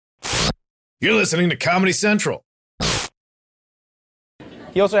You're listening to Comedy Central.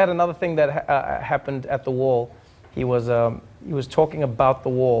 He also had another thing that happened at the wall. He was talking about the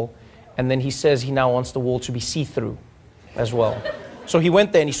wall, and then he says he now wants the wall to be see-through as well. So he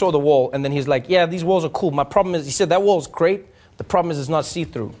went there and he saw the wall, and then he's like, yeah, these walls are cool. My problem is, he said, that wall's great. The problem is it's not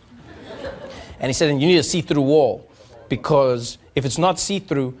see-through. And he said, and you need a see-through wall, because if it's not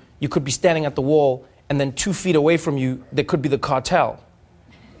see-through, you could be standing at the wall, and then 2 feet away from you, there could be the cartel.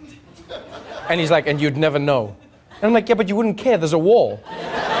 And he's like, and you'd never know. And I'm like, yeah, but you wouldn't care, there's a wall.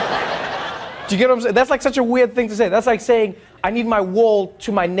 Do you get what I'm saying? That's like such a weird thing to say. That's like saying, I need my wall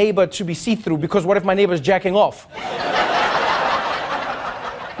to my neighbor to be see-through, because what if my neighbor's jacking off?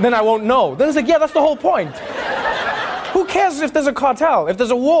 Then I won't know. Then it's like, yeah, that's the whole point. Who cares if there's a cartel? If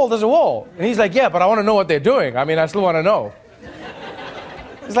there's a wall, there's a wall. And he's like, yeah, but I want to know what they're doing. I mean, I still want to know.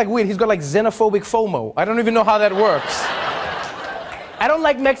 It's like weird. He's got like xenophobic FOMO. I don't even know how that works. I don't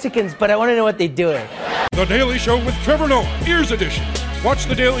like Mexicans, but I want to know what they're doing. The Daily Show with Trevor Noah, Ears Edition. Watch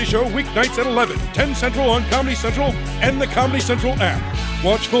The Daily Show weeknights at 11, 10 Central on Comedy Central and the Comedy Central app.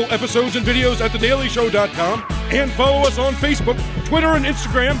 Watch full episodes and videos at thedailyshow.com and follow us on Facebook, Twitter, and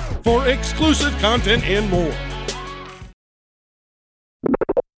Instagram for exclusive content and more.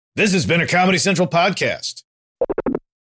 This has been a Comedy Central podcast.